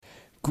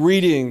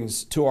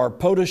Greetings to our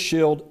POTUS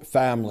Shield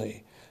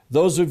family.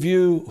 Those of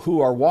you who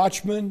are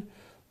watchmen,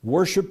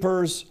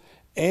 worshipers,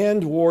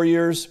 and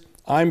warriors,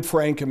 I'm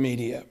Frank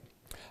Amedia.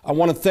 I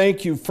want to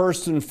thank you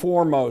first and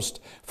foremost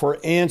for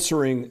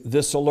answering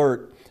this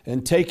alert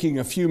and taking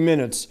a few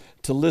minutes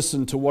to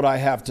listen to what I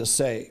have to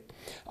say.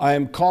 I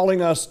am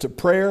calling us to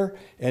prayer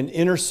and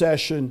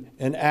intercession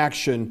and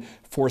action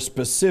for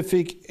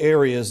specific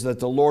areas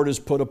that the Lord has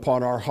put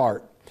upon our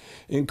heart.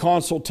 In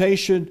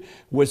consultation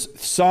with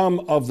some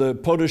of the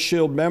POTUS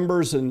Shield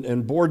members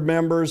and board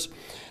members,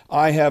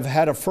 I have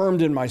had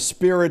affirmed in my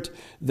spirit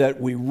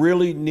that we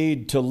really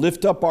need to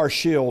lift up our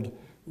shield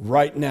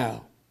right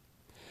now.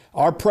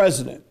 Our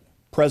president,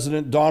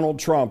 President Donald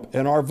Trump,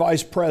 and our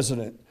vice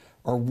president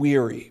are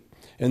weary,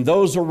 and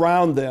those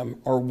around them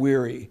are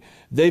weary.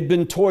 They've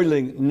been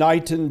toiling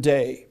night and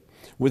day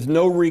with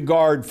no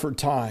regard for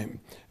time,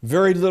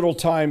 very little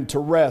time to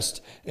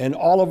rest, and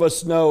all of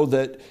us know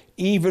that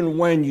even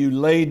when you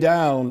lay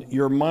down,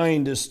 your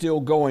mind is still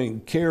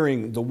going,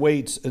 carrying the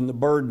weights and the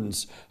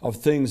burdens of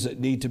things that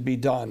need to be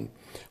done.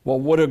 Well,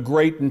 what a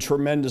great and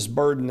tremendous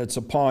burden that's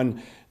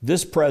upon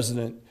this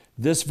president,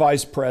 this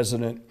vice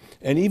president,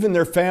 and even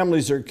their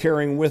families are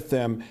carrying with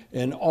them,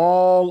 and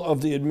all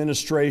of the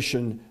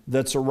administration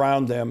that's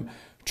around them,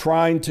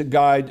 trying to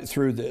guide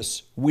through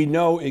this. We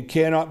know it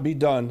cannot be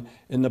done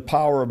in the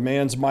power of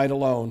man's might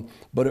alone,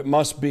 but it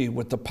must be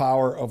with the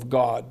power of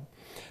God.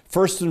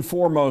 First and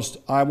foremost,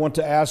 I want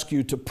to ask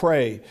you to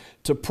pray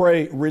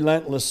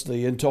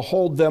relentlessly and to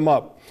hold them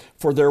up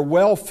for their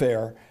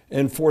welfare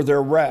and for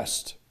their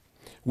rest.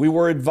 We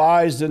were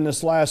advised in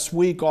this last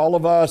week, all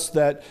of us,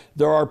 that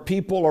there are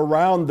people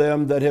around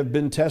them that have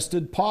been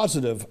tested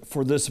positive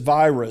for this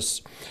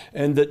virus,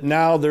 and that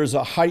now there's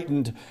a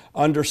heightened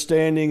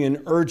understanding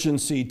and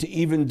urgency to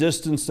even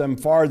distance them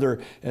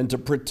farther and to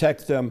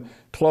protect them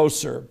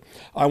closer.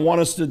 I want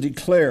us to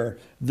declare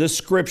this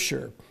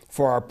scripture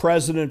for our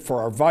president,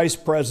 for our vice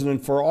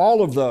president, for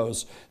all of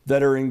those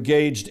that are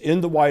engaged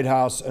in the White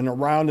House and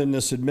around in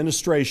this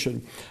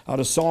administration, out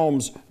of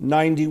Psalms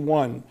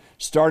 91,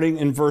 starting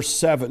in verse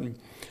 7.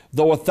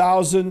 Though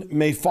 1,000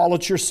 may fall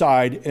at your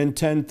side and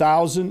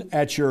 10,000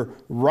 at your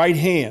right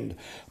hand,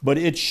 but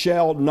it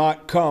shall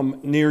not come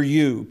near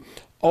you.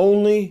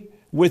 Only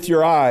with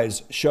your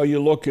eyes shall you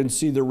look and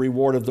see the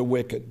reward of the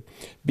wicked.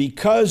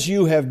 Because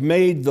you have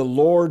made the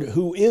Lord,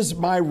 who is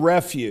my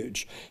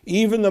refuge,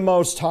 even the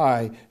Most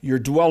High, your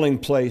dwelling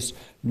place,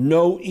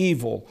 no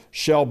evil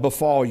shall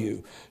befall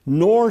you,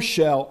 nor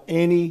shall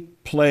any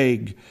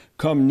plague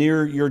come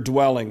near your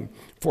dwelling.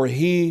 For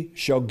he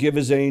shall give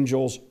his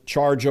angels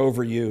charge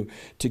over you,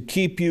 to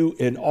keep you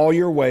in all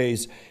your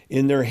ways.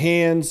 In their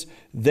hands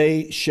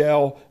they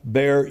shall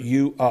bear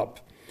you up.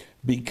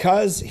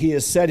 Because he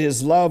has set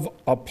his love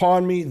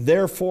upon me,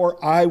 therefore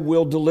I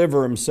will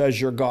deliver him, says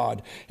your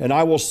God. And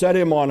I will set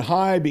him on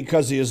high,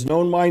 because he has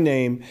known my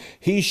name.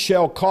 He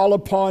shall call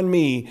upon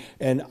me,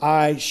 and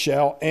I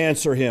shall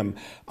answer him.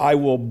 I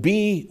will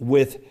be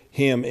with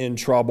him in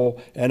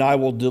trouble, and I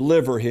will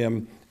deliver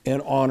him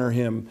and honor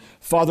him.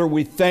 Father,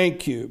 we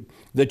thank you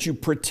that you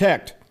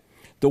protect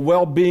the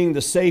well-being,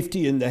 the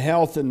safety, and the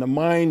health, and the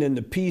mind, and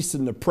the peace,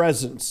 and the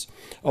presence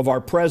of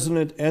our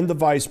president and the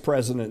vice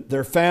president,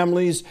 their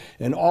families,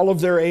 and all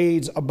of their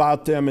aides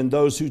about them and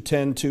those who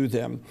tend to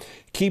them.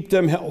 Keep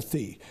them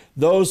healthy.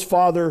 Those,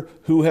 Father,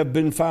 who have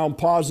been found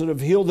positive,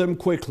 heal them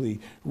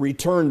quickly,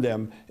 return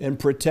them, and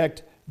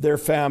protect their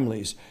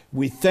families.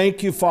 We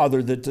thank you,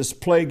 Father, that this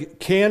plague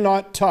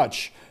cannot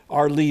touch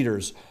our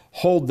leaders.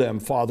 Hold them,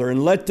 Father,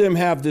 and let them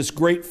have this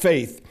great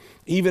faith,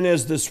 even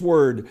as this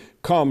word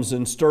comes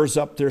and stirs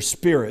up their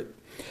spirit.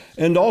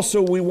 And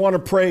also, we want to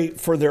pray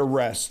for their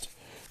rest.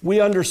 We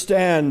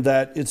understand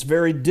that it's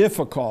very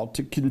difficult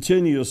to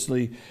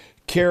continuously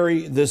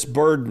carry this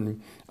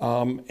burden,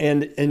 and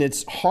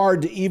it's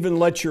hard to even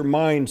let your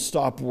mind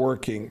stop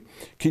working.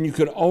 You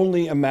could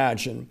only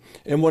imagine.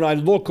 And when I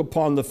look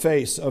upon the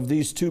face of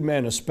these two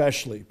men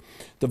especially,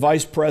 the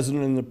vice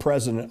president and the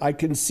president, I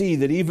can see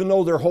that even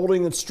though they're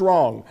holding it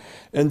strong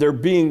and they're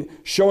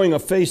showing a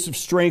face of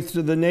strength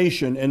to the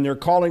nation, and they're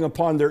calling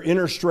upon their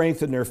inner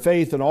strength and their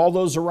faith and all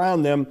those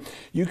around them,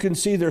 you can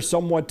see they're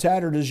somewhat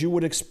tattered, as you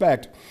would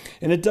expect.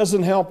 And it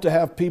doesn't help to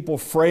have people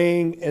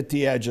fraying at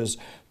the edges,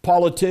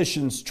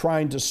 politicians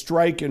trying to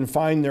strike and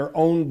find their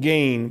own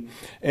gain,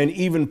 and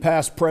even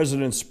past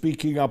presidents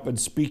speaking up and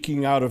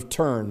speaking out of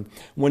turn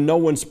when no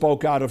one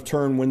spoke out of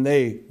turn when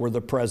they were the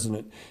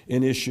president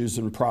in issues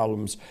and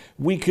problems.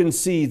 We can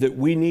see that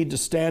we need to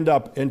stand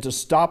up and to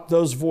stop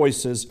those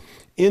voices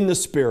in the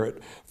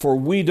Spirit, for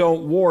we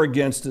don't war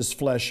against this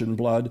flesh and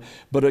blood,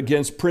 but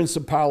against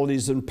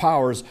principalities and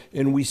powers,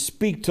 and we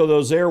speak to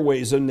those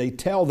airways, and they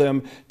tell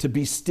them to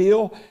be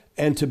still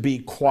and to be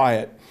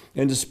quiet,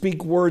 and to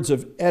speak words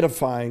of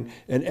edifying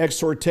and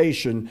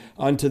exhortation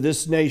unto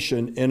this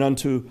nation and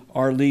unto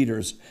our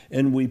leaders.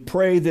 And we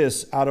pray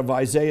this out of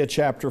Isaiah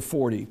chapter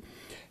 40.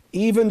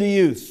 Even the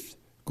youth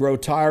grow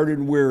tired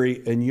and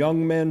weary, and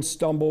young men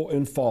stumble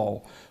and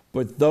fall,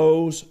 but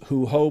those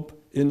who hope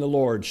in the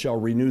Lord shall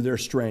renew their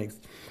strength.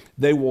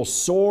 They will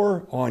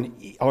soar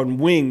on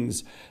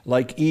wings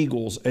like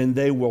eagles, and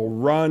they will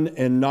run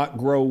and not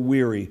grow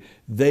weary.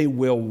 They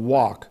will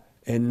walk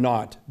and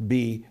not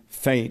be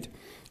faint.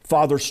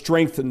 Father,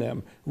 strengthen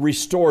them,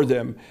 restore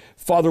them.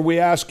 Father, we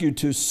ask you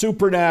to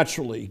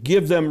supernaturally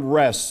give them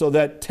rest so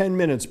that 10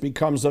 minutes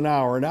becomes an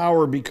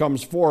hour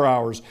becomes 4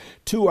 hours,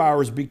 2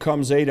 hours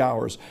becomes 8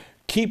 hours.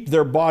 Keep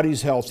their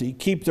bodies healthy,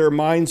 keep their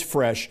minds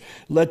fresh,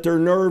 let their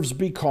nerves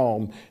be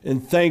calm.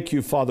 And thank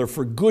you, Father,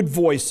 for good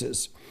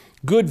voices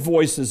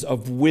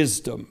of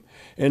wisdom.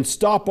 And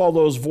stop all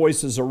those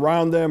voices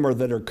around them or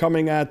that are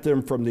coming at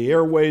them from the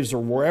airwaves or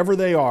wherever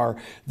they are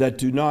that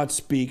do not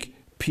speak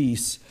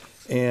peace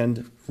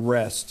and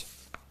rest.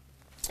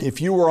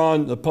 If you were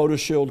on the POTUS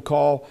Shield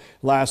call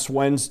last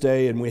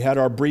Wednesday and we had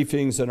our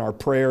briefings and our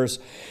prayers,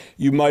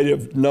 you might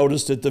have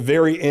noticed at the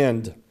very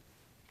end,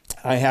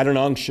 I had an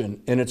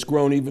unction, and it's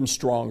grown even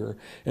stronger.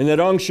 And that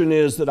unction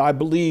is that I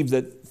believe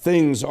that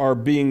things are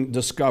being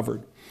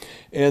discovered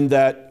and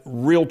that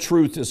real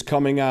truth is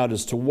coming out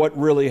as to what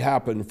really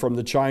happened from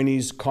the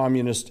Chinese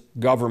Communist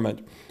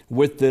government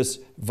with this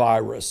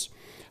virus.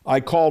 I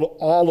called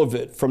all of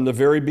it from the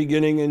very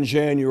beginning in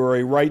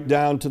January right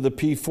down to the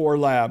P4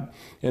 lab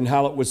and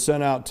how it was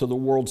sent out to the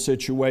world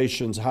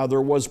situations, how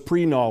there was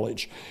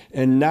pre-knowledge.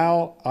 And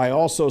now I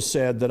also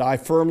said that I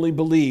firmly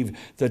believe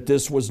that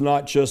this was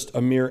not just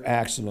a mere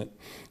accident,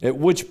 at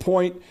which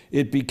point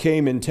it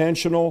became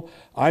intentional.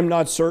 I'm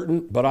not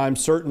certain, but I'm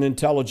certain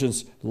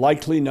intelligence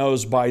likely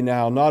knows by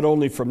now, not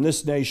only from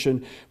this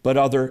nation, but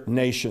other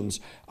nations.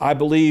 I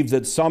believe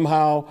that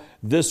somehow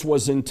this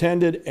was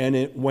intended and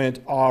it went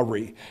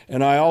awry.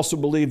 And I also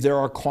believe there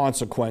are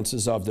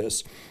consequences of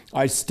this.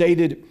 I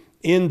stated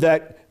in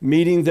that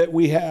meeting that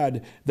we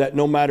had that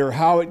no matter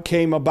how it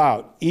came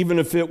about, even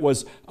if it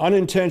was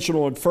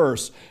unintentional at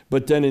first,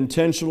 but then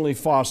intentionally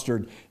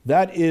fostered,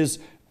 that is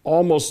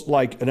almost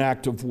like an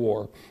act of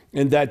war.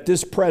 And that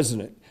this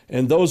president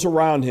and those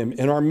around him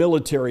and our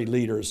military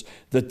leaders,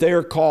 that they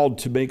are called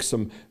to make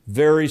some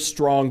very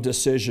strong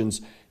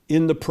decisions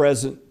in the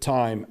present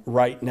time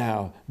right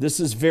now. This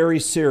is very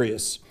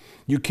serious.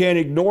 You can't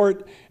ignore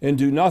it and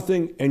do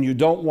nothing, and you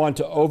don't want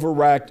to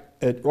overreact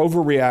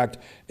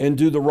and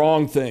do the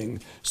wrong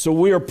thing. So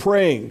we are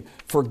praying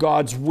for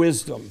God's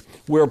wisdom.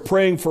 We're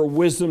praying for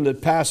wisdom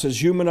that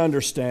passes human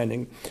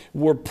understanding.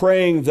 We're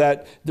praying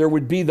that there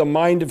would be the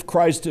mind of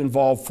Christ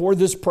involved for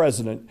this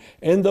president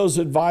and those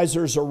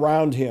advisors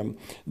around him,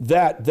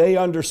 that they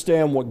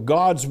understand what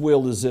God's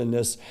will is in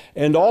this,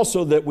 and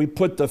also that we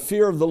put the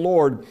fear of the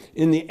Lord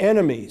in the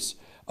enemies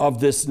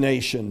of this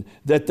nation,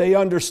 that they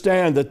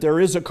understand that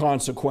there is a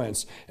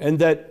consequence, and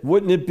that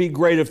wouldn't it be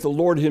great if the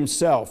Lord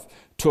himself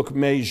took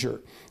measure,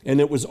 and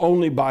it was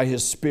only by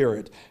his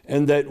Spirit,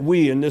 and that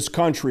we in this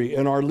country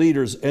and our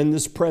leaders and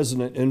this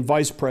president and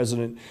vice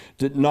president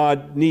did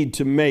not need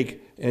to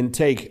make and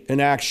take an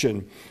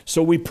action.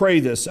 So we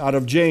pray this out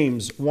of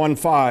James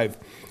 1:5.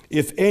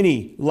 If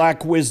any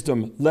lack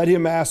wisdom, let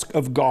him ask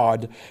of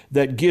God,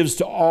 that gives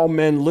to all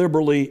men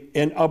liberally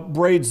and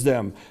upbraids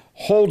them,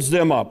 holds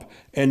them up,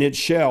 and it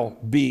shall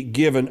be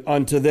given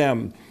unto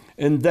them.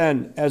 And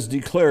then, as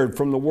declared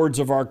from the words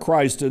of our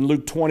Christ in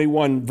Luke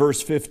 21,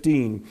 verse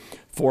 15,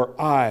 for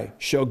I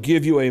shall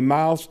give you a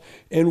mouth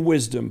and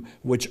wisdom,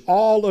 which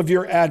all of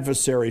your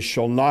adversaries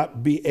shall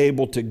not be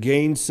able to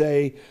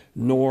gainsay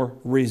nor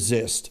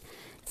resist.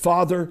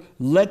 Father,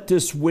 let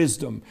this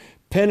wisdom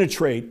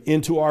penetrate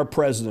into our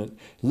president.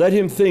 Let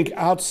him think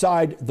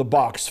outside the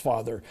box,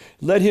 Father.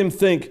 Let him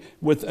think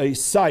with a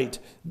sight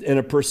and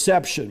a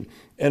perception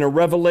and a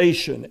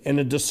revelation and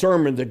a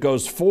discernment that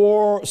goes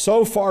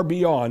so far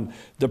beyond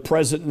the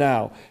present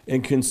now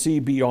and can see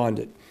beyond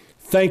it.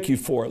 Thank you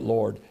for it,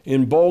 Lord.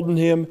 Embolden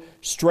him,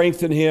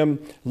 strengthen him.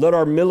 Let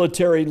our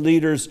military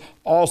leaders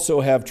also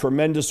have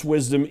tremendous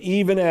wisdom,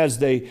 even as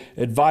they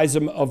advise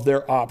them of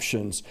their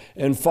options.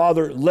 And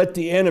Father, let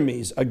the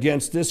enemies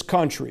against this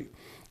country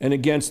and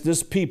against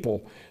this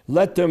people,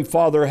 let them,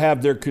 Father,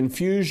 have their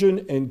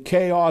confusion and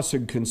chaos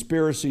and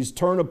conspiracies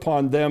turn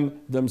upon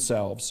them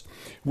themselves.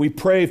 We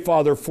pray,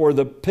 Father, for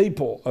the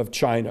people of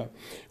China.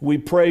 We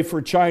pray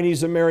for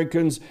Chinese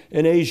Americans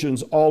and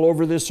Asians all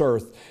over this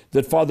earth,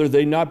 that, Father,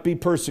 they not be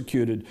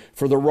persecuted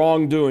for the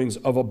wrongdoings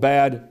of a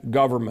bad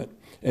government,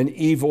 an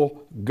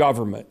evil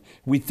government.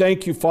 We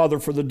thank you, Father,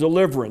 for the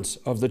deliverance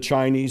of the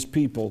Chinese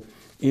people.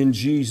 In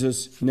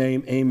Jesus'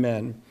 name,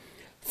 amen.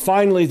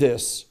 Finally,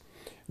 this.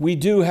 We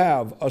do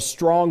have a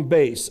strong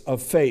base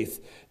of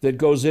faith that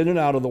goes in and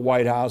out of the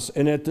White House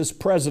and that this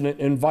president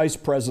and vice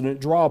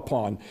president draw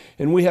upon.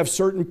 And we have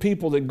certain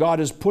people that God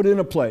has put in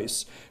a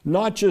place,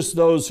 not just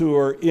those who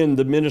are in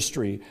the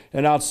ministry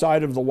and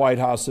outside of the White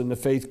House in the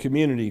faith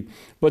community,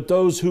 but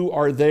those who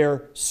are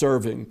there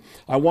serving.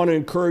 I want to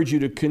encourage you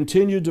to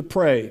continue to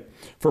pray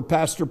for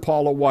Pastor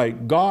Paula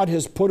White. God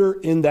has put her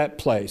in that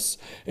place.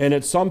 And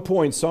at some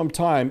point,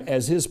 sometime,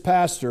 as his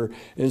pastor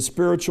and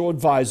spiritual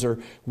advisor,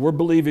 we're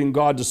believing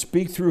God to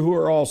speak through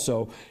her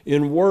also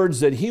in words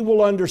that he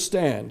will understand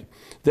understand,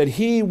 that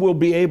he will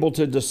be able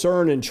to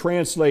discern and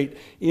translate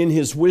in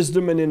his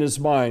wisdom and in his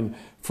mind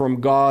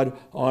from God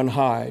on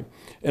high.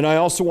 And I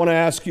also want to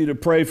ask you to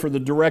pray for the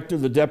director,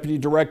 the deputy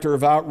director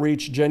of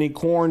outreach, Jenny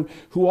Korn,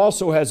 who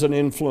also has an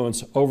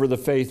influence over the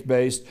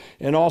faith-based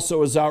and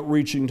also is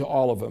outreaching to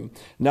all of them.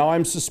 Now,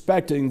 I'm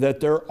suspecting that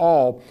they're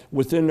all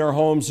within their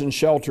homes and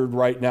sheltered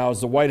right now,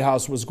 as the White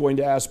House was going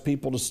to ask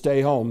people to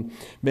stay home.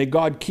 May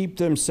God keep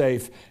them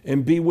safe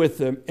and be with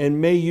them, and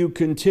may you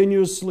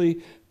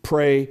continuously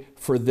pray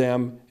for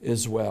them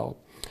as well.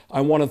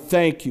 I want to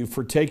thank you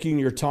for taking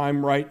your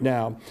time right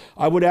now.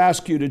 I would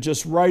ask you to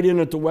just write in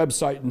at the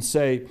website and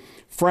say,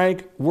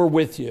 Frank, we're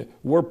with you.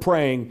 We're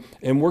praying,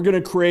 and we're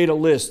going to create a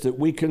list that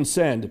we can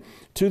send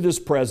to this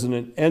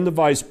president and the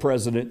vice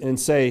president and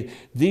say,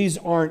 these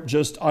aren't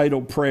just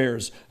idle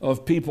prayers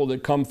of people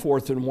that come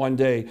forth in one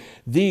day.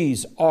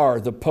 These are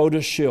the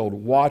POTUS Shield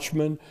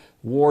watchmen,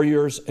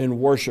 warriors, and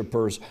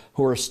worshipers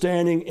who are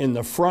standing in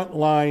the front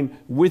line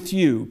with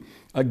you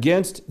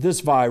against this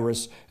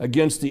virus,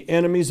 against the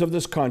enemies of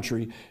this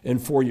country,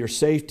 and for your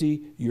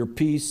safety, your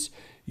peace,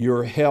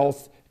 your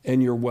health,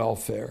 and your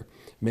welfare.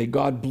 May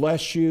God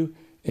bless you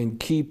and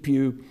keep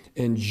you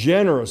and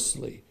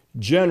generously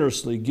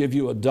give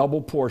you a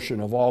double portion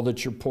of all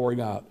that you're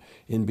pouring out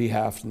in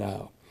behalf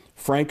now.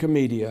 Frank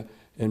Media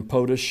and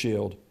POTUS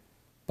Shield,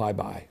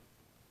 bye-bye.